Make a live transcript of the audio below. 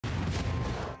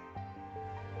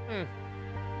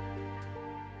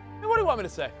What do you want me to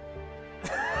say?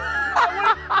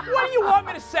 What do you want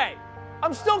me to say?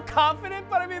 I'm still confident,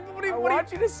 but I mean, I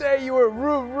want you to say you were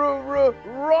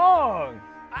wrong.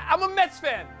 I'm a Mets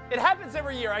fan. It happens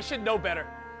every year. I should know better.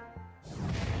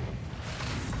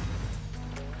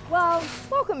 Well,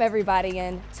 welcome everybody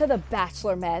in to the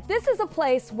Bachelor Mets. This is a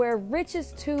place where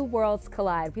richest two worlds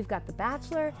collide. We've got the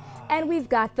Bachelor and we've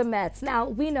got the Mets. Now,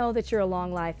 we know that you're a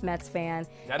long life Mets fan.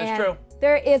 That is true.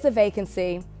 There is a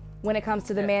vacancy when it comes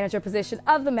to the manager position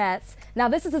of the Mets. Now,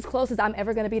 this is as close as I'm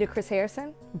ever going to be to Chris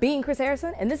Harrison, being Chris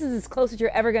Harrison, and this is as close as you're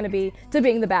ever going to be to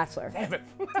being the Bachelor. Damn it.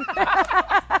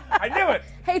 I knew it.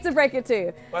 Hate to break it to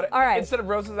you. But all right. Instead of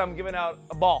roses, I'm giving out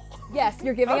a ball. Yes,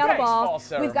 you're giving out a ball.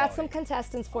 Small We've got some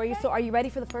contestants for you, so are you ready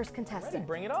for the first contestant? Ready,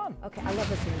 bring it on. Okay, I love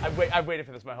this music. I've waited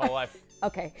for this my whole life.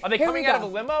 Okay. Are they coming out of a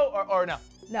limo or no?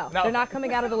 No, they're not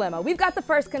coming out of the limo. We've got the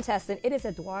first contestant. It is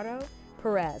Eduardo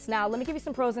Perez. Now, let me give you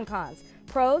some pros and cons.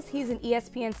 Pros, he's an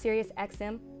ESPN Sirius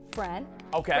XM friend.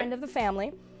 Okay. Friend of the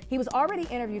family. He was already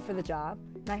interviewed for the job.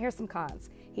 Now, here's some cons.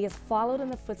 He has followed in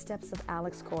the footsteps of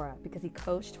Alex Cora because he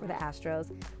coached for the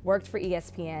Astros, worked for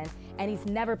ESPN, and he's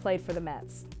never played for the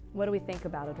Mets. What do we think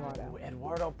about Eduardo?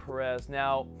 Eduardo Perez.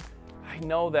 Now, I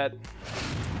know that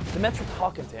the Mets were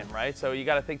talking to him, right? So you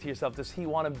got to think to yourself, does he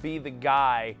want to be the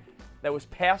guy that was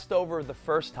passed over the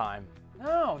first time?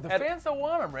 No, the fans don't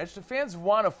want him, Rich. The fans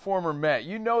want a former Met.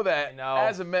 You know that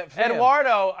as a Met fan.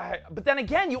 Eduardo, but then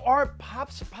again, you are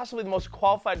possibly the most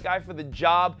qualified guy for the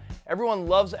job. Everyone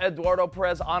loves Eduardo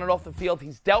Perez on and off the field.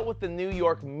 He's dealt with the New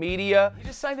York media. He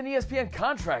just signed an ESPN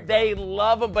contract. They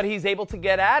love him, but he's able to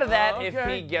get out of that if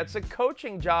he gets a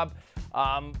coaching job.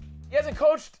 He hasn't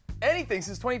coached anything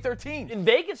since 2013. In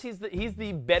Vegas, he's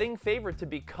the betting favorite to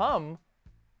become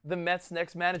the Mets'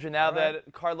 next manager now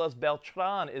that Carlos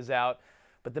Beltran is out.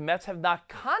 But the Mets have not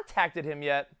contacted him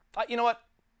yet. You know what?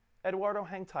 Eduardo,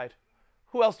 hang tight.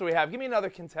 Who else do we have? Give me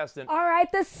another contestant. All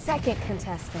right, the second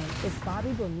contestant is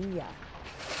Bobby Bonilla.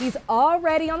 He's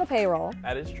already on the payroll.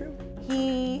 That is true.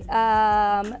 They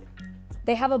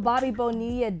have a Bobby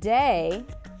Bonilla Day.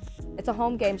 It's a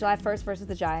home game, July 1st versus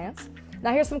the Giants.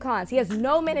 Now, here's some cons. He has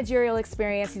no managerial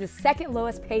experience. He's the second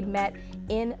lowest paid Met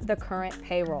in the current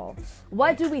payroll.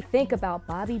 What do we think about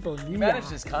Bobby Bonilla? He managed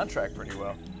his contract pretty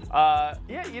well.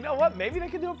 Yeah, you know what? Maybe they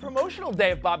could do a promotional day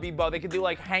of Bobby Bo. They could do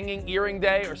like hanging earring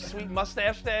day or sweet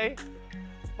mustache day.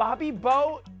 Bobby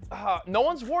Bo, no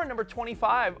one's worn number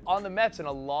 25 on the Mets in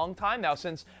a long time now,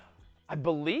 since I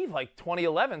believe like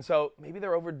 2011. So maybe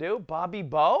they're overdue. Bobby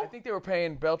Bo? I think they were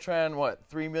paying Beltran, what,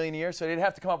 $3 million a year? So they'd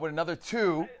have to come up with another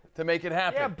 $2 to make it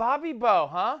happen. Yeah, Bobby Bo,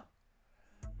 huh?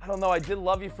 I don't know. I did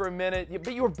love you for a minute,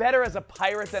 but you were better as a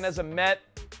Pirate than as a Met.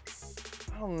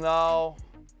 I don't know.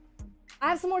 I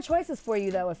have some more choices for you,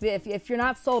 though, if you're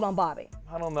not sold on Bobby.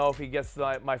 I don't know if he gets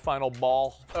my final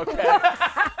ball. Okay.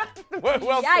 What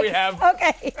else do we have?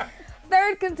 Okay.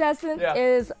 Third contestant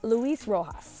is Luis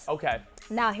Rojas. Okay.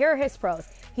 Now, here are his pros.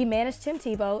 He managed Tim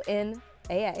Tebow in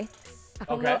AA. I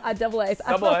don't know, double A.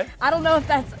 I don't know if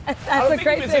that's a great thing. I don't think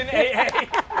he was in AA.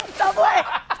 Double A.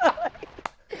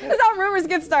 That's how rumors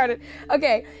get started.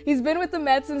 Okay, he's been with the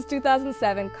Mets since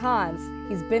 2007. Cons,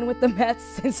 he's been with the Mets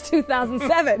since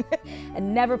 2007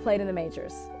 and never played in the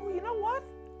majors. Well, you know what?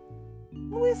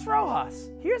 Luis Rojas.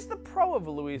 Here's the pro of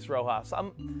Luis Rojas.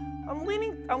 I'm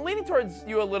leaning towards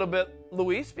you a little bit,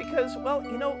 Luis, because, well,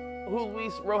 you know who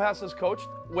Luis Rojas has coached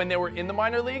when they were in the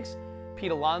minor leagues? Pete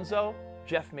Alonso,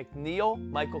 Jeff McNeil,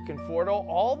 Michael Conforto,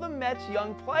 all the Mets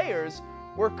young players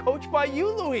were coached by you,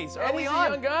 Luis, early on. He's a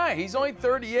young guy. He's only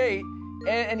 38,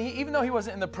 and he, even though he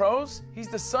wasn't in the pros, he's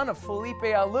the son of Felipe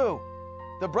Alou,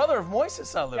 the brother of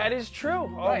Moises Alou. That is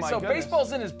true. Oh, right, my so goodness.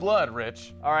 Baseball's in his blood,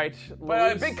 Rich. All right,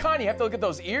 But a big con, you have to look at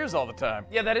those ears all the time.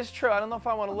 Yeah, that is true. I don't know if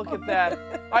I want to look at that.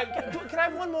 All right, can I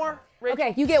have one more, Rich?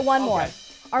 Okay, you get one more.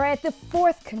 All right, the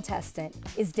fourth contestant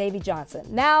is Davey Johnson.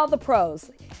 Now the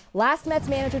pros. Last Mets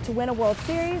manager to win a World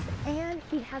Series, and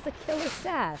he has a killer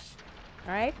stash.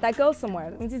 All right, that goes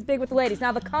somewhere. That means he's big with the ladies.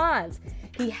 Now the cons.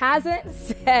 He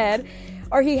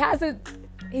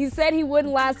said he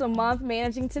wouldn't last a month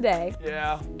managing today.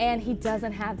 Yeah. And he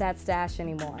doesn't have that stash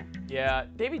anymore. Yeah,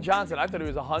 Davey Johnson, I thought he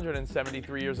was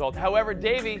 173 years old. However,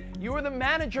 Davey, you were the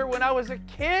manager when I was a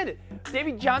kid.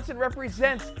 Davey Johnson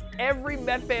represents every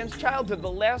Met fan's childhood.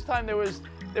 The last time there was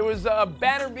a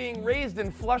banner being raised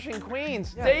in Flushing,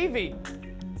 Queens. Yeah. Davey,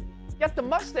 get the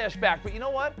mustache back. But you know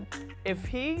what? If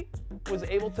he was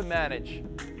able to manage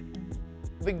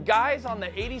the guys on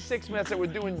the 86 Mets that were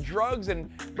doing drugs and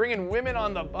bringing women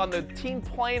on the team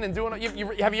plane and doing,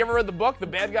 have you ever read the book, The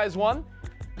Bad Guys Won?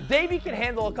 Davey can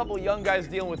handle a couple of young guys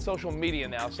dealing with social media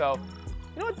now. So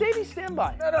You know what, Davey, stand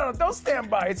by. No, don't stand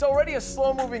by. It's already a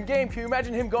slow-moving game. Can you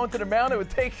imagine him going to the mound? It would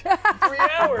take 3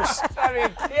 hours. I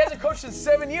mean, he hasn't coached in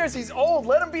 7 years. He's old.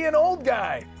 Let him be an old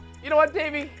guy. You know what,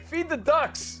 Davey? Feed the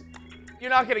ducks. You're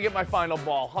not going to get my final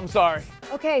ball. I'm sorry.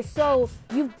 Okay, so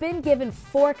you've been given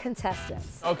 4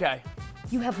 contestants. Okay.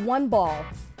 You have 1 ball.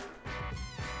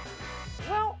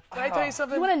 Well, can I tell you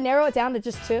something? You want to narrow it down to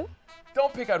just 2?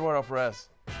 Don't pick Eduardo Perez.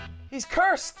 He's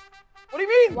cursed. What do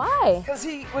you mean? Why? Because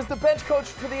he was the bench coach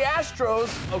for the Astros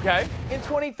Okay. in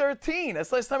 2013. That's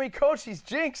the last time he coached. He's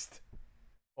jinxed.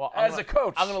 Well, A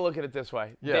coach. I'm going to look at it this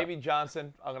way. Yeah. Davey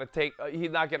Johnson, I'm going to take,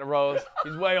 he's not getting a rose.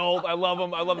 He's way old. I love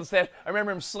him. I love the stats. I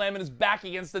remember him slamming his back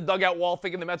against the dugout wall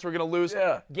thinking the Mets were going to lose.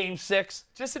 Yeah. Game 6.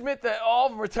 Just admit that all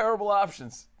of them were terrible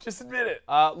options. Just admit it.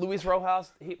 Luis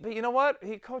Rojas, but you know what?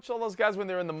 He coached all those guys when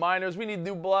they were in the minors. We need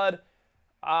new blood.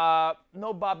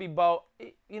 No Bobby Bo.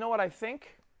 You know what I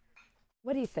think?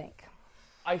 What do you think?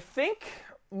 I think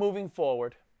moving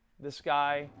forward, this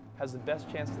guy has the best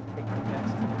chance to take the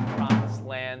Mets to the promised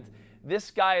land. This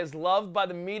guy is loved by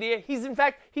the media. He's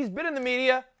been in the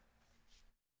media.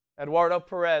 Eduardo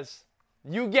Perez,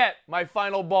 you get my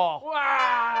final ball.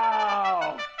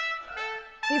 Wow.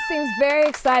 He seems very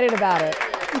excited about it.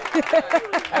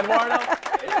 Eduardo,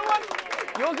 you know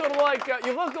what?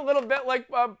 You look a little bit like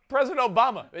President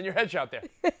Obama in your headshot there.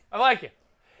 I like it.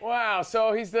 Wow,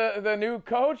 so he's the new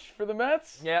coach for the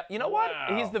Mets? Yeah, you know what?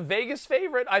 Wow. He's the Vegas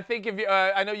favorite. I think if you,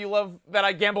 I know you love that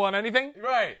I gamble on anything.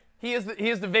 Right. He is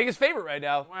the Vegas favorite right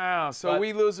now. Wow, so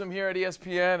we lose him here at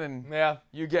ESPN, and Yeah,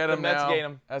 you get him Mets now gain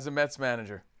him. as a Mets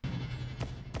manager.